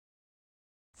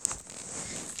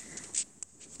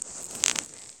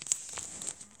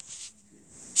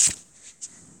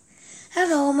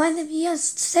Hello, my name is Ian.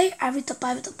 Today I read the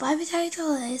Bible. The Bible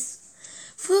title is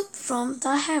Food from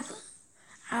the Heaven.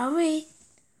 I read,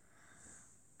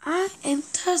 I am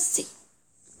thirsty,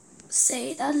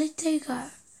 said the little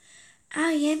girl.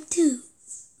 I am too,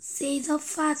 said the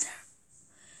father.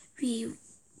 We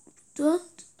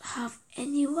don't have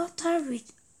any water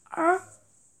with our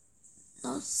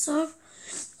not serve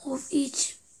of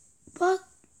each, but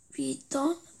we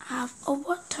don't have a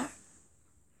water.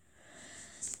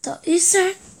 The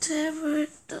Israel traveled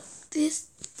this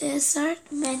desert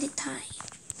many times.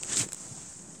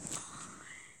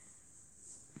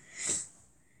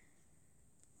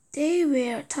 They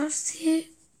were thirsty.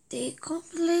 They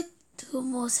complained to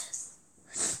Moses.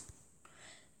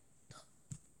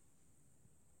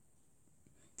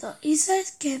 The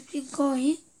Israelites kept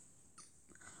going.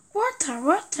 Water,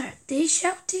 water, they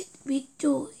shouted with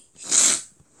joy.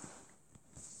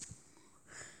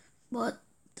 But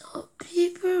the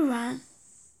people ran.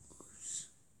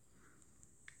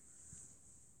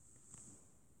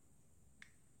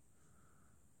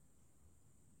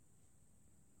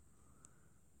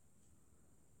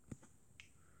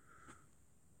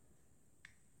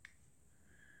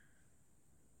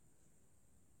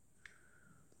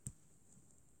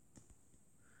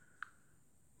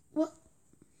 What?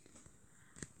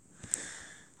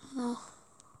 Oh.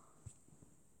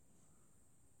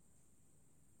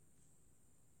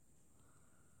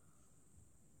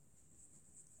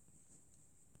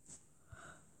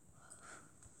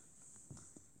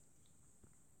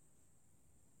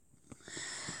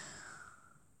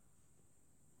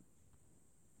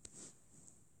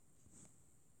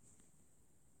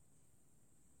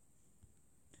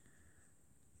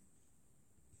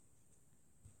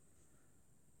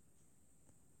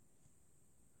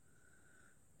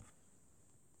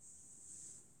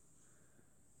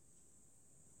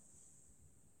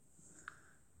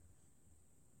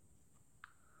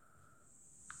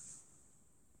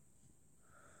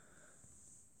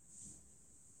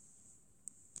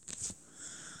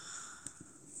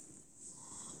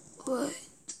 Wait.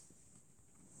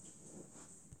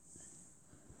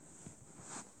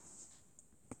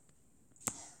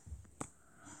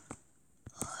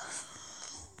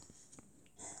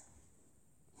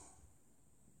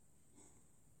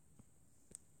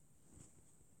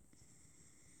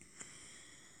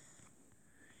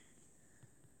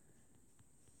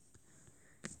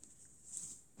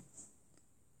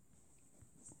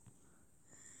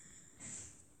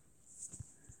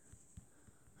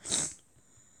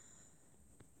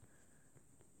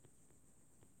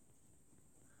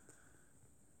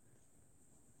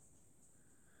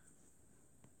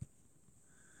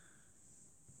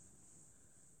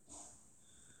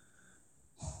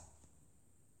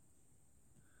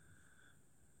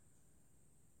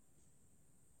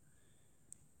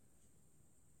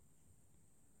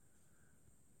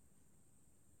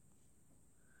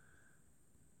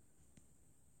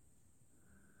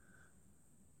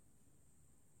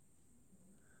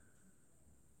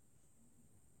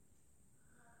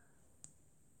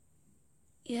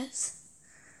 Yes,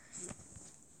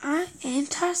 I am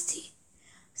thirsty,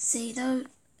 said the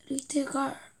little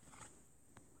girl.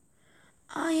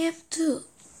 I am too,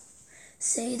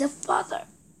 said the father.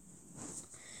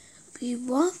 We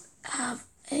won't have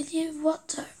any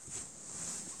water.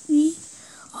 We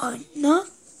are not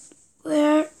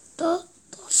where the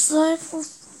serve of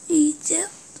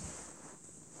Egypt,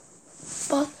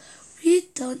 but we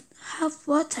don't have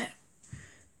water.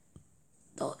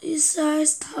 The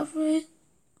Israelites traveled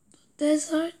the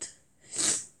desert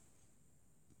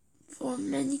for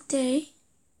many days.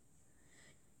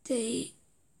 They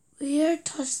were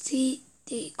thirsty.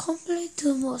 They complained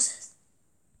to Moses.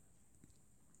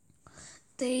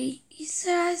 The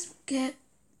Israelites kept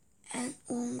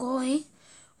on going.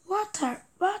 Water,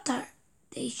 water,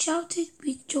 they shouted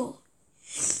with joy.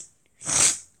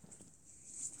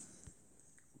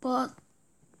 But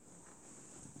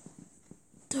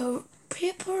the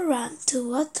people ran to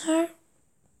water,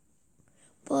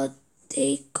 but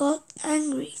they got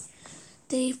angry.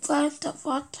 They found the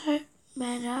water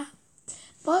manna,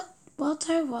 but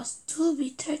water was too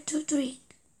bitter to drink.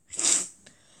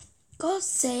 God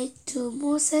said to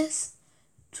Moses,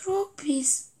 throw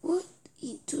piece wood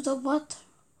into the water.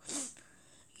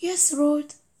 Yes,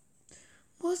 Lord.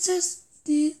 Moses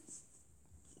did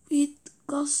what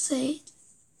God said.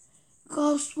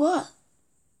 Guess what?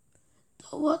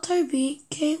 The water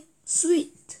became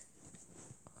sweet.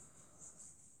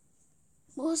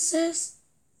 Moses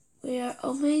were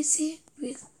amazing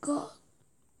with God.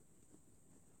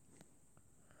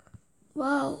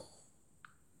 Wow.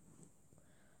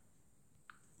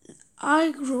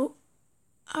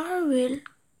 I will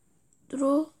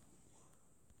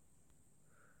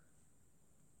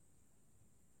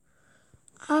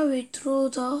throw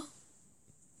the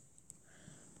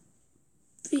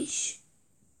fish.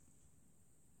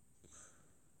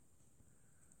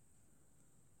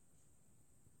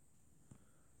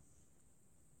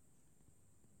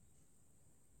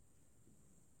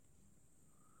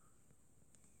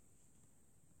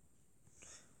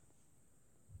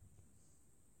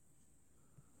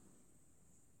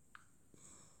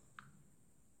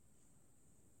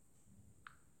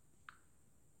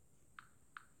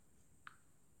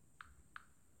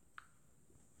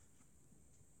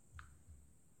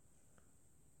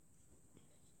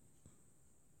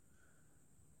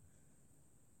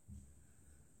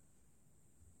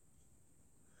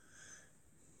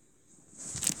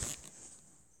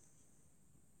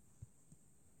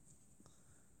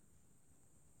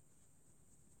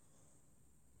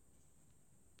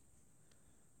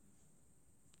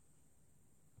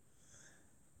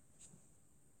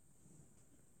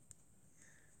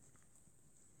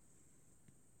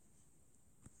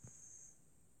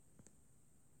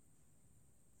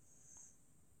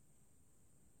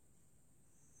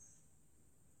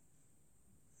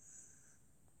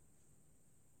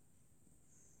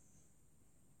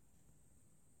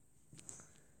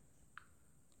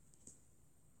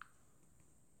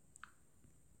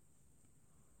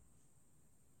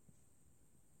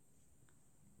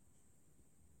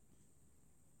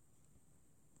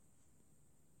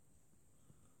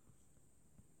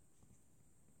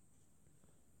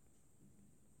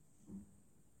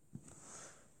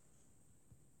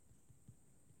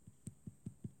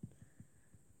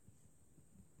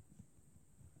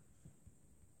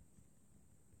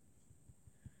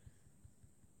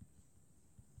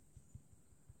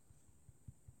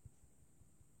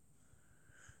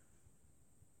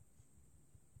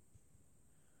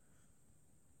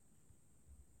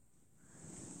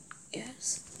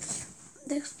 Yes.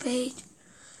 Next page.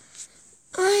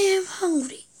 I am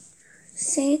hungry,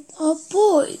 said a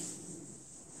boy.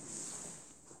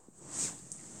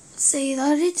 Said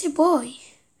a little boy.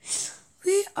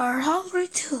 We are hungry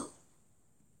too.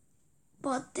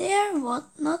 But there was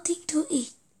nothing to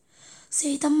eat,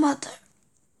 said the mother.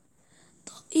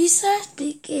 The Israel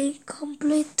became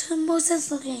complete to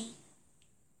Moses again.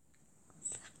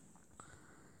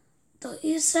 The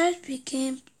Israel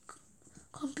became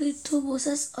complete to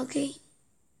Moses again.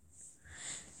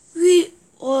 We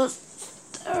were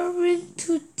starving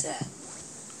to death.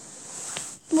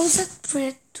 Moses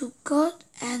prayed to God,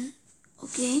 and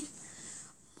again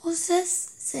Moses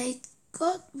said,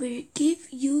 God will give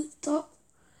you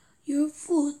your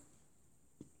food.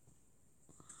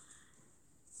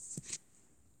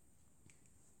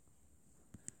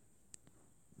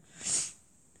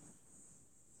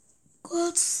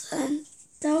 God sent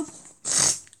down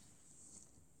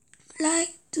like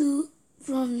dew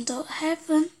from the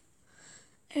heaven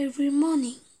every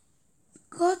morning.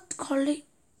 God called it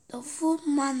the food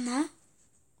manna.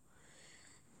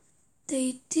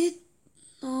 They did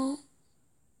know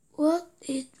what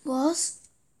it was,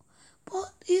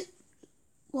 but it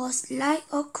was like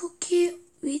a cookie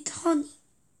with honey.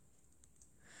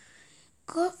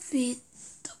 God fed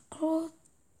the crowd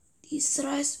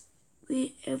Israel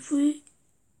with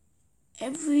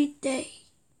every day.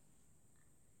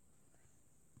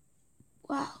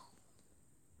 Wow.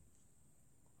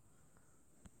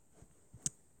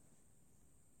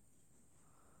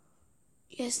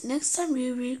 Yes, next time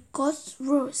we read God's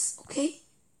rules, okay?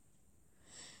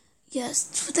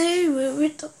 Yes, today we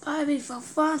read the Bible for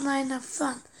fun and have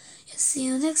fun. Yes, see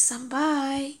you next time.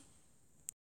 Bye.